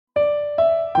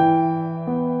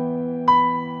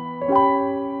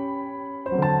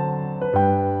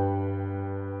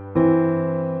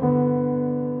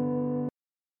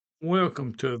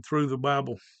Welcome to Through the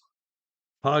Bible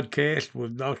podcast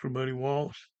with Dr. Buddy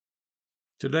Walsh.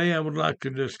 Today I would like to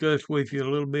discuss with you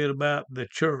a little bit about the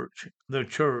church. The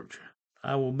church.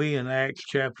 I will be in Acts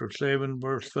chapter 7,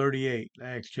 verse 38.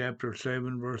 Acts chapter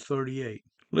 7, verse 38.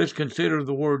 Let's consider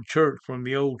the word church from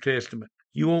the Old Testament.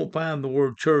 You won't find the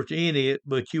word church in it,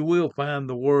 but you will find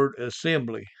the word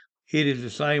assembly. It is the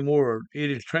same word. It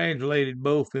is translated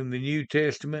both in the New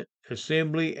Testament,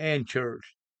 assembly and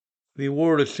church. The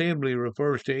word assembly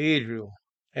refers to Israel,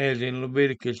 as in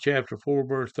Leviticus chapter 4,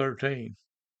 verse 13.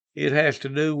 It has to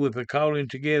do with the calling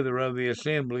together of the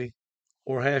assembly,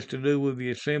 or has to do with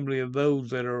the assembly of those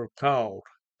that are called.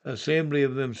 Assembly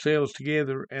of themselves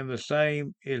together, and the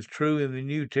same is true in the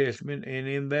New Testament, and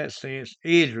in that sense,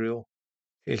 Israel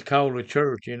is called a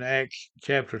church in Acts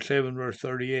chapter 7, verse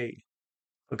 38,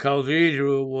 because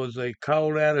Israel was a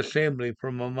called out assembly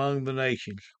from among the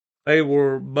nations. They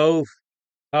were both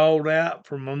called out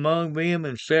from among them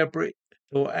and separate,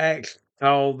 so Acts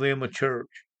called them a church.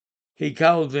 He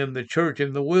calls them the church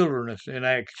in the wilderness in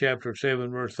Acts chapter 7,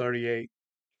 verse 38.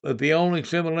 But the only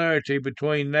similarity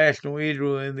between national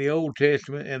Israel in the Old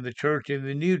Testament and the church in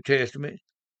the New Testament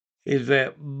is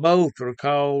that both are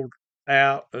called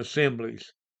out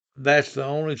assemblies. That's the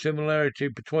only similarity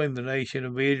between the nation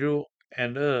of Israel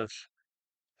and us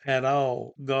at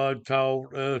all. God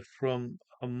called us from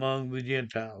among the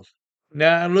Gentiles.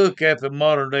 Now I look at the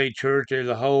modern day church as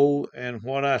a whole, and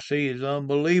what I see is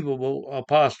unbelievable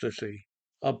apostasy.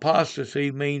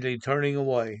 Apostasy means a turning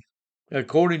away.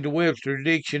 According to Webster's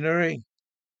dictionary,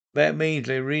 that means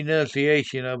a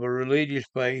renunciation of a religious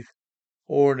faith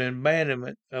or an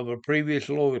abandonment of a previous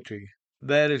loyalty.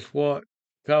 That is what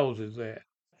causes that.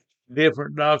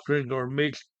 Different doctrines or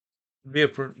mixed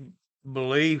different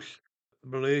beliefs.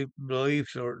 Different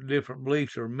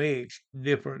beliefs are mixed.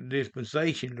 Different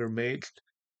dispensations are mixed.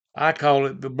 I call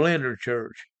it the blender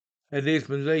church. A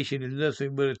dispensation is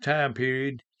nothing but a time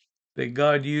period that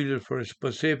God uses for a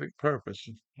specific purpose.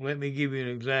 Let me give you an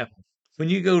example. When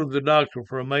you go to the doctor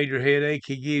for a major headache,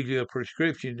 he gives you a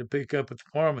prescription to pick up at the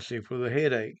pharmacy for the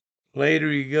headache.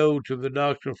 Later, you go to the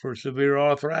doctor for severe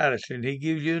arthritis, and he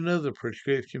gives you another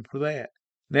prescription for that.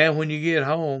 Now, when you get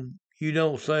home, you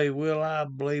don't say, well, I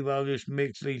believe I'll just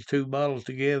mix these two bottles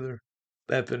together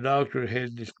that the doctor has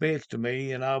dispensed to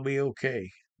me and I'll be okay.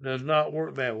 It does not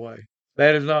work that way.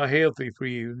 That is not healthy for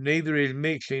you. Neither is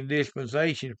mixing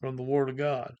dispensation from the Word of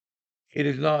God. It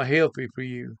is not healthy for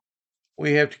you.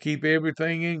 We have to keep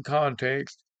everything in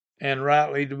context and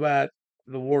rightly divide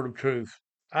the Word of truth.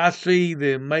 I see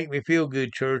the Make Me Feel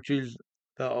Good churches,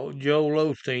 the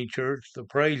Joel Osteen church, the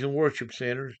praise and worship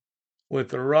centers with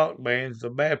their rock bands, the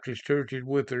Baptist churches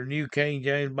with their New King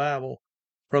James Bible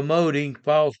promoting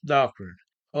false doctrine.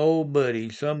 Oh, buddy,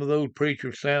 some of those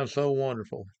preachers sound so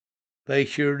wonderful. They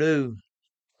sure do,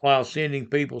 while sending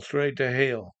people straight to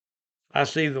hell. I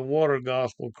see the water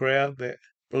gospel crowd that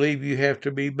believe you have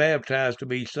to be baptized to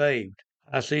be saved.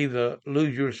 I see the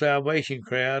lose your salvation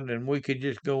crowd, and we could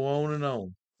just go on and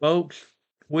on. Folks,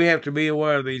 we have to be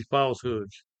aware of these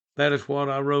falsehoods. That is what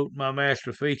I wrote my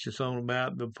master thesis on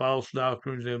about the false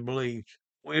doctrines and beliefs.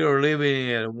 We are living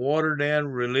in a watered down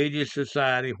religious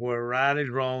society where right is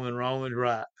wrong and wrong is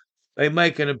right. They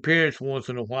make an appearance once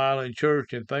in a while in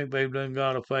church and think they've done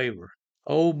God a favor.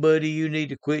 Oh, buddy, you need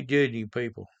to quit judging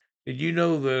people. Did you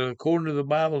know that according to the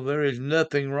Bible, there is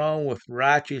nothing wrong with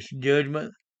righteous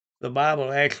judgment? The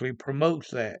Bible actually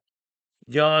promotes that.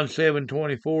 John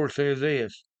 7:24 says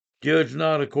this, judge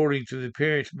not according to the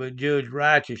appearance, but judge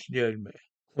righteous judgment.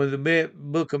 When the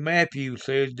book of Matthew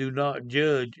says do not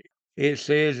judge, it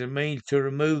says it means to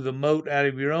remove the mote out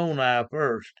of your own eye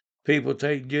first. People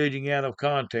take judging out of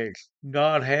context.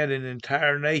 God had an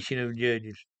entire nation of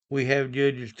judges. We have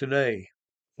judges today.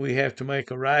 We have to make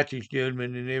a righteous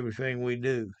judgment in everything we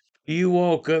do. You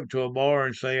walk up to a bar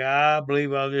and say, I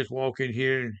believe I'll just walk in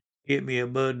here and get me a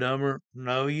Bud Number.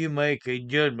 No, you make a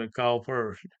judgment call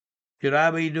first. Should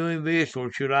I be doing this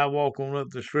or should I walk on up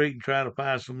the street and try to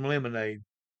find some lemonade?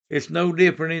 It's no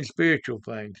different in spiritual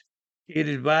things. It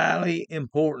is vitally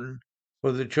important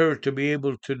for the church to be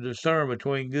able to discern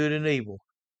between good and evil,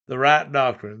 the right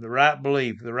doctrine, the right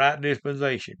belief, the right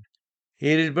dispensation.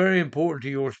 It is very important to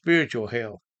your spiritual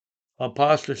health.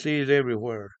 Apostasy is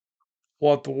everywhere.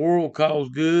 What the world calls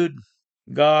good,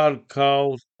 God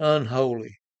calls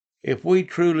unholy. If we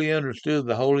truly understood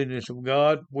the holiness of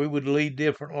God, we would lead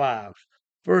different lives.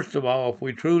 First of all, if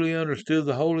we truly understood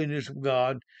the holiness of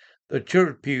God, the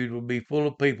church pews would be full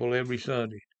of people every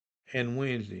Sunday and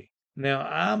Wednesday. Now,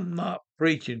 I'm not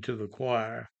preaching to the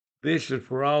choir. This is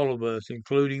for all of us,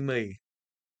 including me.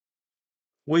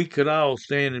 We could all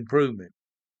stand improvement.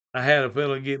 I had a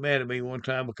fellow get mad at me one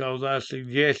time because I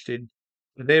suggested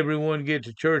that everyone get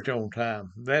to church on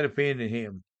time. That offended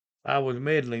him. I was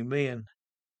meddling then.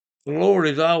 The Lord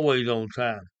is always on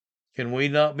time. Can we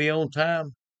not be on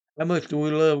time? How much do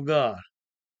we love God?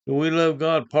 Do we love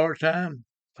God part time?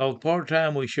 Because part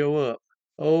time we show up.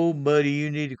 Oh, buddy, you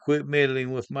need to quit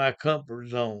meddling with my comfort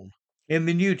zone. In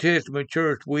the New Testament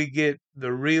church, we get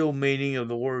the real meaning of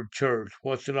the word church.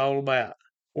 What's it all about?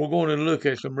 We're going to look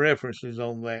at some references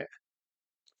on that.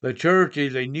 The church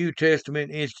is a New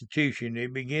Testament institution.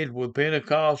 It begins with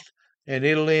Pentecost and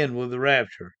it'll end with the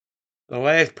rapture. The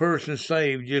last person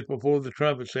saved just before the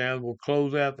trumpet sounds will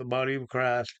close out the body of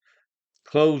Christ,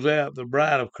 close out the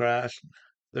bride of Christ.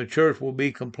 The church will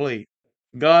be complete.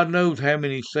 God knows how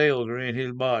many cells are in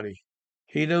his body.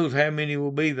 He knows how many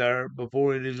will be there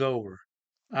before it is over.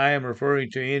 I am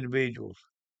referring to individuals.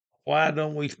 Why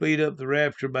don't we speed up the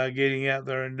rapture by getting out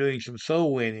there and doing some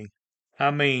soul winning?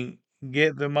 I mean,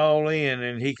 get them all in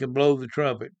and he can blow the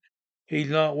trumpet. He's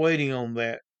not waiting on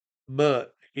that,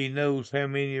 but he knows how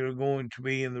many are going to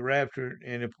be in the rapture,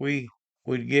 and if we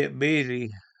would get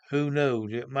busy, who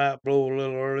knows, it might blow a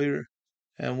little earlier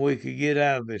and we could get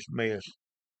out of this mess.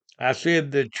 I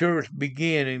said the church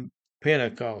began in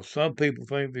Pentecost. Some people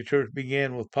think the church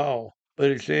began with Paul,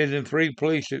 but it says in three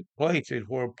places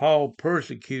where Paul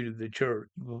persecuted the church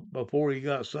before he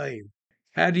got saved.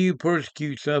 How do you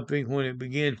persecute something when it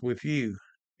begins with you?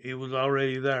 It was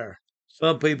already there.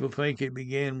 Some people think it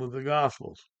began with the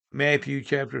Gospels. Matthew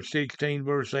chapter 16,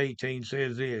 verse 18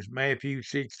 says this. Matthew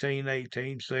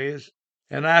 16:18 says,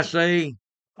 And I say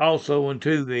also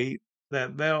unto thee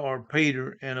that thou art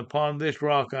Peter, and upon this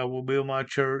rock I will build my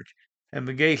church, and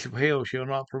the gates of hell shall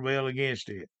not prevail against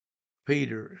it.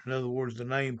 Peter, in other words, the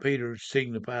name Peter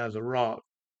signifies a rock.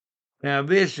 Now,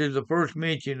 this is the first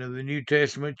mention of the New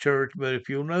Testament church, but if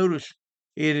you'll notice,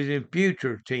 it is in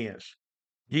future tense.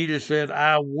 Jesus said,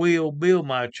 "I will build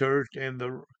my church," and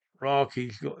the rock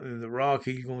he's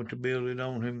going to build it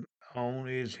on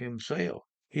is himself.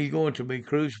 He's going to be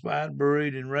crucified,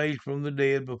 buried, and raised from the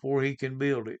dead before he can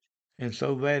build it, and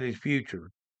so that is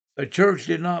future. The church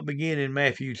did not begin in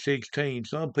Matthew 16.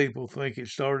 Some people think it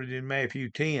started in Matthew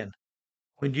 10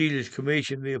 when Jesus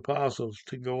commissioned the apostles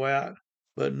to go out.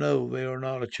 But no, they are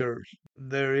not a church.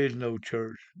 There is no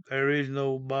church. There is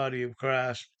no body of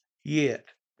Christ yet.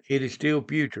 It is still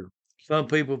future. Some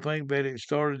people think that it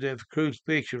started at the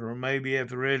crucifixion or maybe at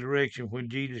the resurrection when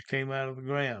Jesus came out of the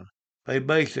ground. They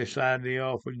base this idea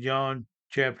off of John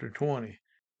chapter 20.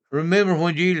 Remember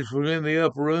when Jesus was in the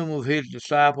upper room with his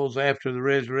disciples after the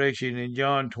resurrection in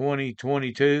John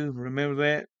 20:22? Remember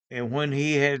that? And when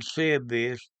he had said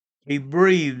this, he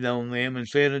breathed on them and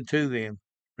said unto them,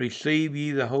 Receive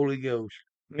ye the Holy Ghost.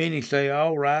 Many say,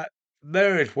 All right,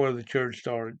 there is where the church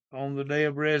started, on the day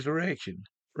of resurrection.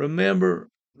 Remember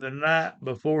the night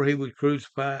before he was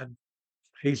crucified?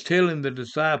 He's telling the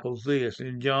disciples this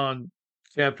in John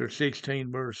chapter 16,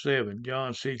 verse 7.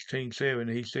 John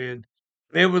 16:7, he said,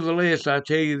 Nevertheless, I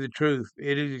tell you the truth.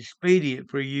 It is expedient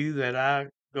for you that I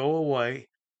go away.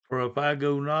 For if I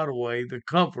go not away, the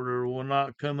Comforter will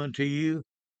not come unto you.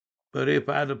 But if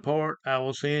I depart, I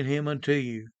will send him unto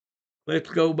you. Let's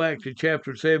go back to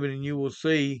chapter 7 and you will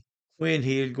see when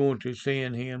he is going to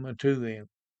send him unto them.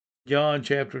 John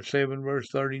chapter 7, verse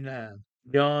 39.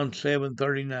 John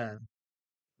 7:39.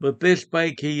 But this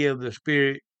spake he of the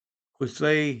Spirit, which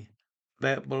they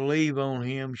that believe on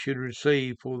him should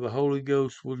receive, for the Holy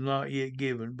Ghost was not yet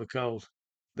given, because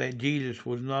that Jesus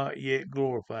was not yet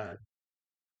glorified.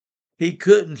 He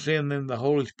couldn't send them the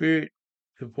Holy Spirit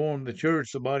to form the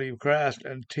church, the body of Christ,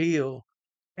 until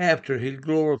after his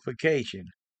glorification,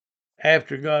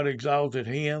 after God exalted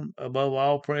him above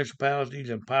all principalities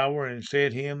and power and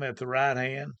set him at the right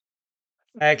hand.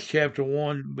 Acts chapter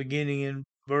 1, beginning in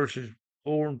verses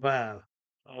 4 and 5.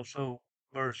 Also,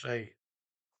 verse 8.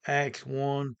 Acts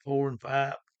 1, 4 and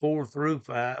 5, 4 through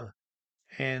 5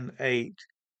 and 8.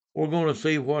 We're going to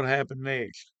see what happened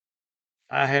next.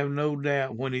 I have no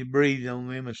doubt when he breathed on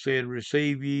them and said,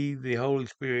 Receive ye the Holy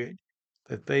Spirit,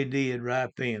 that they did right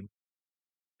then.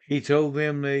 He told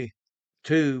them they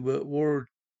too, but we're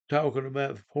talking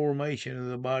about the formation of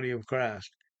the body of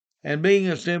Christ. And being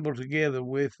assembled together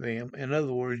with them, in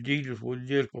other words, Jesus was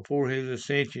just before his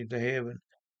ascension to heaven,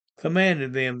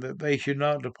 commanded them that they should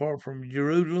not depart from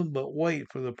Jerusalem, but wait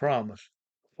for the promise.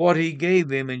 What he gave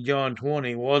them in John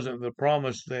 20 wasn't the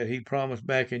promise that he promised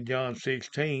back in John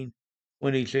 16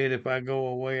 when he said, If I go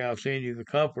away, I'll send you the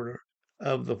Comforter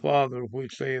of the Father,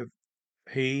 which saith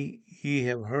ye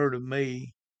have heard of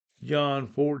me. John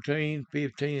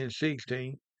 14:15 and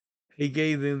 16. He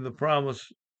gave them the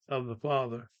promise of the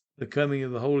Father, the coming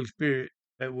of the Holy Spirit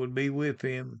that would be with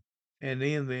them and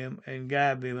in them and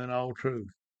guide them in all truth.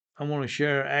 I want to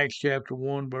share Acts chapter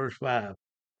 1, verse 5.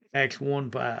 Acts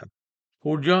 1:5.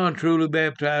 For John truly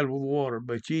baptized with water,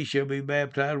 but ye shall be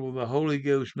baptized with the Holy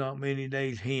Ghost not many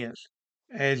days hence.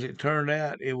 As it turned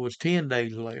out, it was 10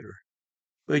 days later.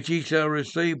 But ye shall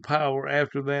receive power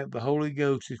after that the Holy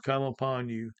Ghost is come upon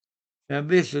you. Now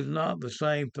this is not the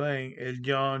same thing as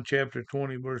John chapter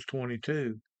 20, verse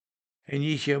 22. And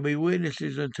ye shall be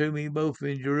witnesses unto me both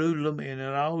in Jerusalem and in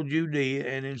all Judea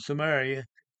and in Samaria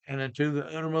and unto the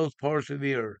uttermost parts of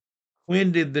the earth.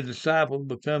 When did the disciples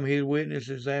become his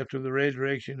witnesses after the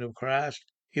resurrection of Christ?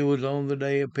 It was on the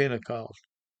day of Pentecost.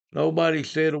 Nobody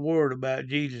said a word about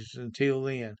Jesus until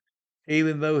then,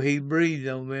 even though he breathed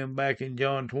on them back in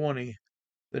John 20,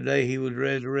 the day he was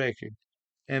resurrected.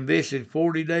 And this is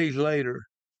 40 days later,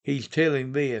 he's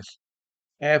telling this.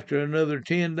 After another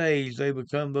 10 days, they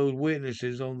become those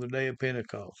witnesses on the day of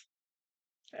Pentecost.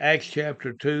 Acts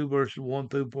chapter 2, verses 1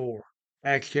 through 4.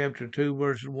 Acts chapter 2,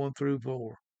 verses 1 through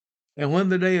 4. And when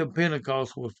the day of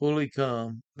Pentecost was fully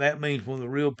come, that means when the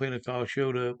real Pentecost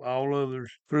showed up, all others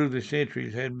through the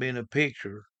centuries had been a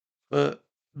picture, but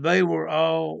they were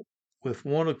all with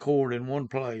one accord in one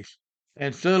place.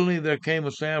 And suddenly there came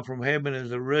a sound from heaven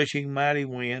as a rushing mighty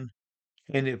wind,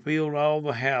 and it filled all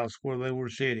the house where they were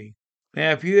sitting.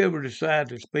 Now, if you ever decide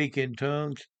to speak in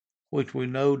tongues, which we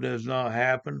know does not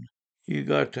happen, you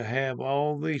got to have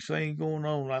all these things going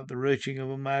on like the rushing of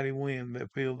a mighty wind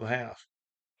that filled the house.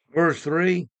 Verse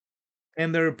 3,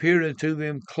 and there appeared unto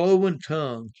them cloven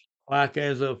tongues like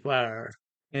as of fire,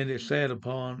 and it sat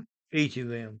upon each of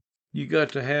them. You got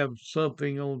to have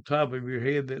something on top of your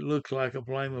head that looks like a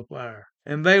flame of fire.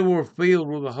 And they were filled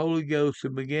with the Holy Ghost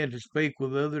and began to speak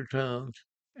with other tongues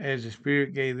as the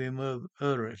Spirit gave them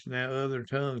utterance. Now, other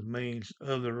tongues means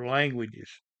other languages.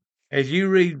 As you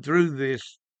read through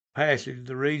this passage,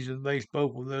 the reason they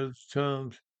spoke with other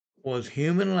tongues was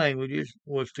human languages,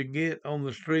 was to get on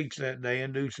the streets that day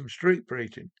and do some street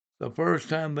preaching. The first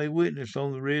time they witnessed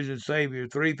on the risen Savior,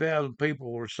 3,000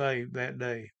 people were saved that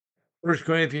day. 1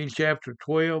 Corinthians chapter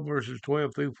 12, verses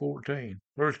 12 through 14.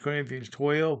 1 Corinthians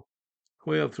 12,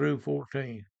 12 through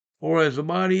 14. For as the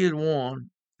body is one,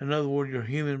 in other words, your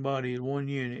human body is one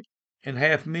unit, and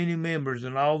hath many members,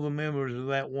 and all the members of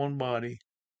that one body,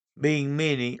 being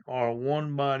many, are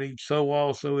one body, so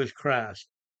also is Christ.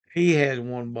 He has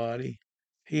one body.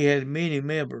 He has many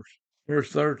members.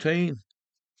 Verse 13,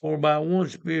 for by one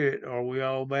Spirit are we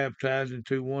all baptized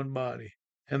into one body.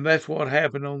 And that's what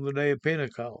happened on the day of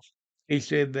Pentecost. He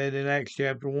said that in Acts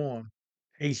chapter 1.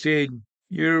 He said,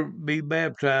 you'll be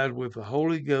baptized with the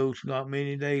Holy Ghost not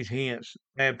many days hence,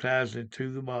 baptized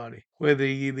into the body. Whether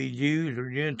ye be Jews or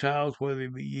Gentiles, whether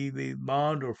ye be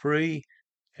bond or free,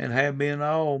 and have been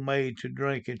all made to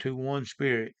drink into one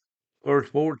Spirit. Verse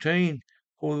 14,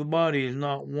 for the body is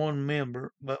not one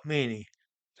member, but many.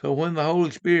 So when the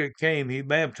Holy Spirit came, he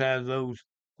baptized those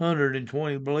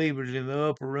 120 believers in the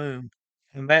upper room,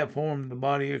 and that formed the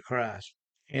body of Christ.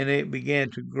 And it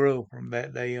began to grow from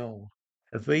that day on.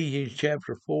 Ephesians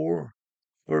chapter 4,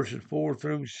 verses 4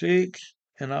 through 6,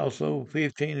 and also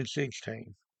 15 and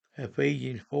 16.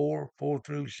 Ephesians 4, 4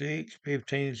 through 6,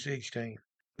 15 and 16.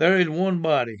 There is one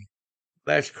body,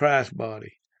 that's Christ's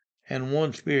body, and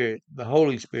one Spirit, the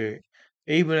Holy Spirit,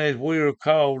 even as we are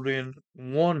called in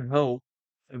one hope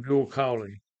of your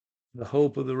calling, the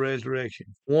hope of the resurrection.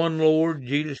 One Lord,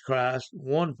 Jesus Christ,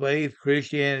 one faith,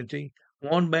 Christianity,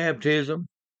 one baptism,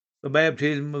 the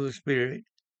baptism of the Spirit,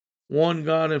 one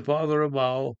God and Father of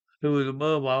all, who is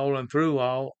above all and through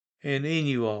all and in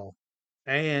you all.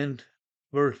 And,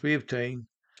 verse 15,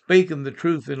 speaking the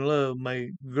truth in love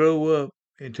may grow up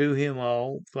into him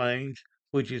all things,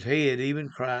 which is head, even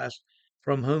Christ,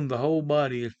 from whom the whole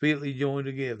body is fitly joined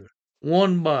together.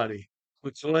 One body,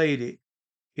 which laid it,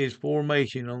 his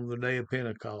formation on the day of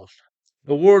Pentecost.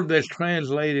 The word that's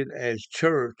translated as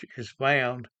church is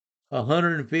found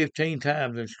 115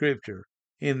 times in Scripture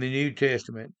in the New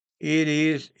Testament. It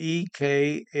is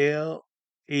Ekklessia,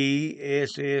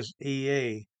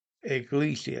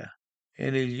 ecclesia,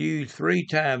 and is used 3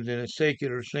 times in a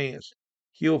secular sense.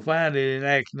 You'll find it in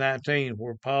Acts 19,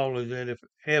 where Paul is at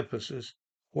Ephesus,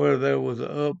 where there was an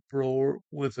uproar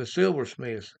with the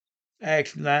silversmiths.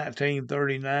 Acts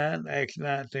 19:39, Acts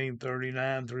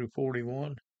 19:39 through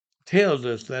 41, tells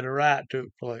us that a riot took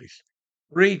place.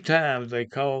 3 times they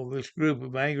called this group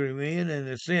of angry men an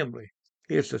assembly.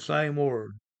 It's the same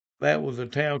word. That was the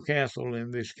town council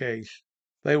in this case.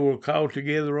 They were called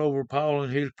together over Paul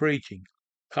and his preaching.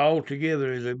 Called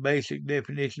together is a basic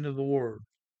definition of the word.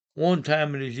 One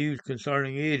time it is used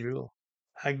concerning Israel.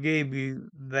 I gave you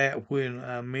that when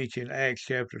I mentioned Acts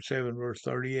chapter 7, verse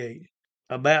 38.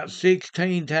 About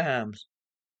 16 times,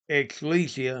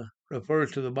 ecclesia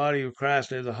refers to the body of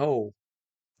Christ as a whole.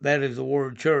 That is the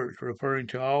word church, referring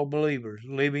to all believers,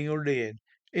 living or dead,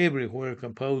 everywhere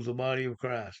compose the body of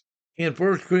Christ. In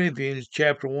 1 Corinthians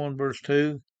chapter 1, verse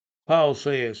 2, Paul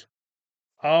says,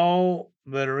 all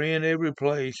that are in every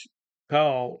place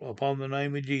call upon the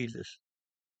name of Jesus.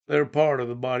 They're part of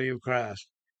the body of Christ.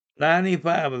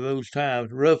 95 of those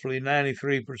times, roughly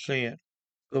 93%,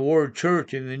 the word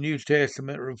church in the New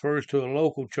Testament refers to a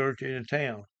local church in a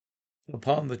town.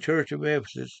 Upon the church of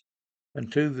Ephesus,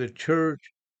 and to the church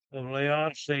of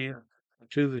Laodicea,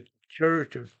 and to the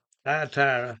church of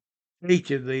Thyatira,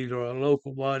 each of these are a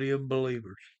local body of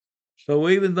believers. So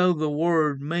even though the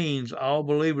word means all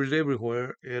believers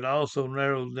everywhere, it also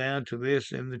narrows down to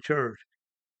this in the church.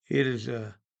 It is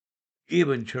a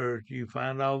given church. You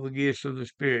find all the gifts of the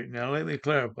Spirit. Now let me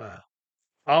clarify.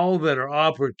 All that are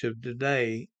operative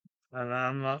today, and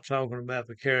I'm not talking about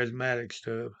the charismatic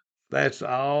stuff, that's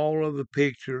all of the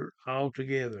picture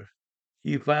altogether.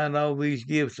 You find all these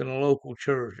gifts in a local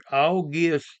church. All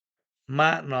gifts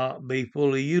might not be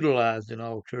fully utilized in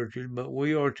all churches, but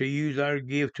we are to use our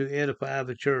gift to edify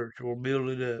the church or build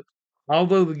it up.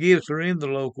 Although the gifts are in the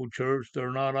local church,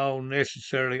 they're not all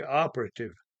necessarily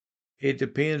operative. It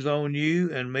depends on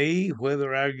you and me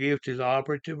whether our gift is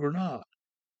operative or not.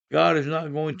 God is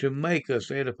not going to make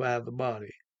us edify the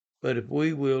body, but if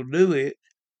we will do it,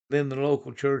 then the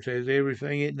local church has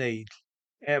everything it needs.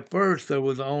 At first, there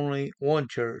was only one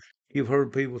church. You've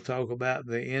heard people talk about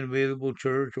the invisible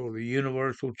church or the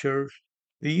universal church.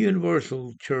 The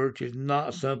universal church is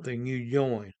not something you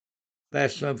join.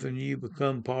 That's something you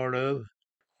become part of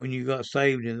when you got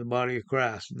saved in the body of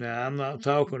Christ. Now, I'm not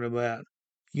talking about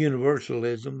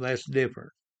universalism. That's different.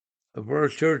 The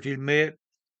first churches met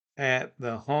at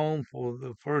the home for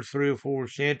the first 3 or 4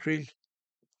 centuries.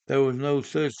 There was no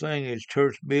such thing as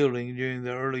church building during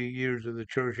the early years of the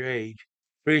church age.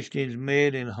 Christians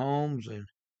met in homes, and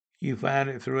you find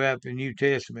it throughout the New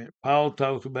Testament. Paul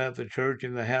talks about the church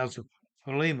in the house of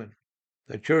Philemon.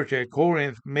 The church at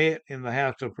Corinth met in the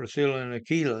house of Priscilla and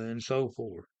Aquila, and so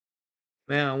forth.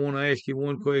 Now, I want to ask you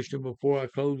one question before I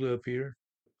close up here.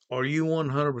 Are you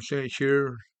 100%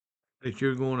 sure that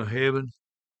you're going to heaven,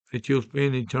 that you'll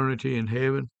spend eternity in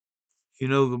heaven? You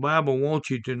know, the Bible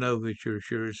wants you to know that you're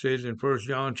sure. It says in 1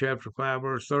 John chapter 5,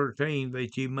 verse 13,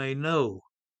 that you may know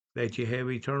that you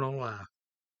have eternal life.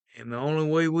 And the only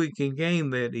way we can gain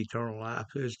that eternal life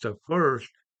is to first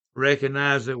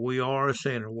recognize that we are a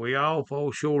sinner. We all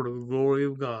fall short of the glory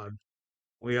of God.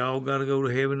 We all got to go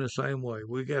to heaven the same way.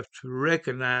 We have to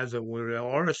recognize that we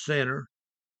are a sinner.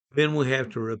 Then we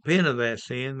have to repent of that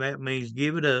sin. That means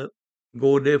give it up,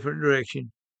 go a different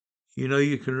direction. You know,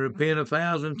 you can repent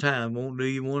 1,000 times, won't do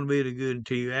you one bit of good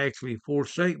until you actually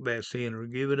forsake that sin or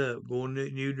give it up, go in a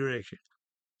new direction.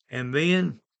 And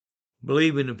then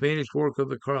believe in the finished work of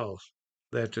the cross,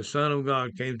 that the Son of God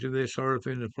came to this earth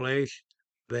in the flesh,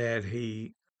 that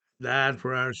he died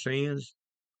for our sins,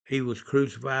 he was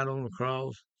crucified on the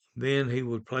cross, then he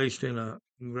was placed in a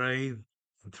grave,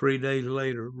 and 3 days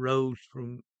later rose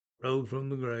from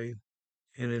the grave,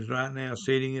 and is right now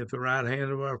sitting at the right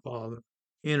hand of our Father,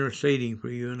 interceding for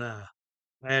you and I.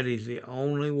 That is the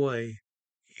only way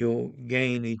you'll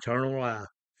gain eternal life,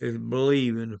 is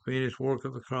believe in the finished work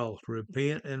of the cross.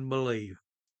 Repent and believe.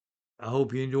 I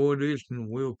hope you enjoyed this, and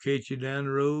we'll catch you down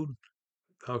the road.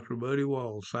 Dr. Buddy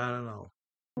Walls signing off.